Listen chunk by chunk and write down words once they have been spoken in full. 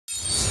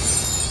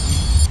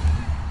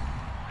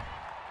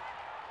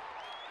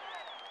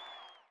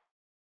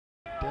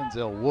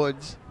Denzel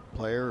Woods,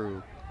 player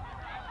who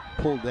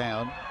pulled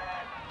down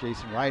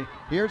Jason Wright.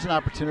 Here's an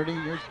opportunity.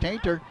 Here's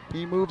Taintor.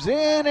 He moves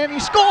in and he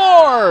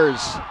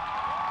scores!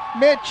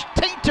 Mitch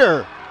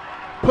Taintor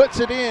puts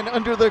it in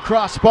under the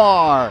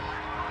crossbar.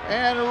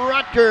 And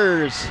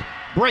Rutgers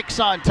breaks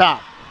on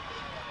top.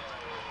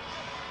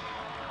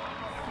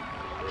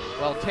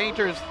 Well,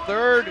 Taintor's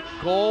third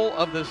goal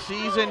of the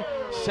season,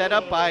 set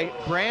up by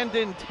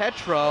Brandon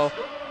Tetro.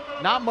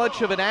 Not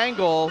much of an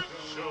angle,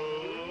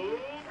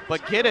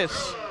 but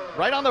Giddis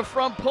right on the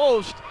front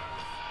post.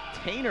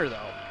 Taintor,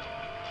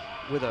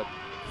 though, with a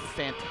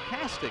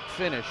fantastic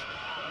finish.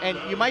 And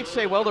you might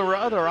say, well, there were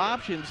other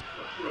options.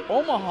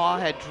 Omaha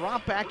had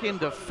dropped back in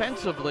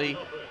defensively.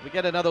 We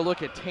get another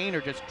look at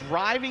Taintor just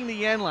driving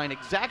the end line,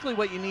 exactly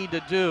what you need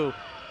to do.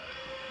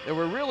 There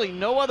were really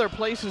no other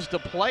places to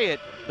play it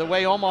the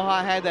way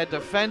Omaha had that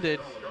defended.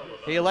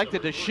 He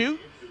elected to shoot,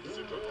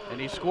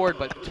 and he scored,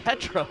 but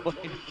Tetro,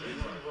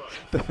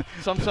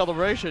 some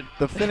celebration.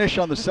 The finish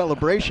on the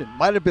celebration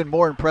might have been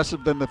more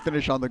impressive than the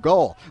finish on the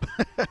goal.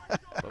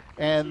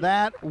 And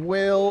that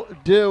will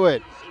do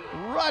it.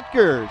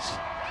 Rutgers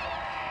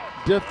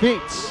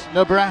defeats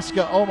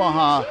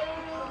Nebraska-Omaha.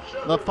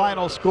 The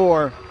final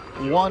score,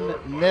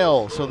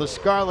 1-0. So the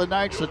Scarlet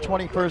Knights, the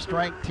 21st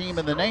ranked team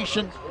in the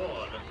nation,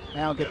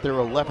 now get their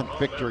 11th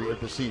victory of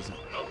the season.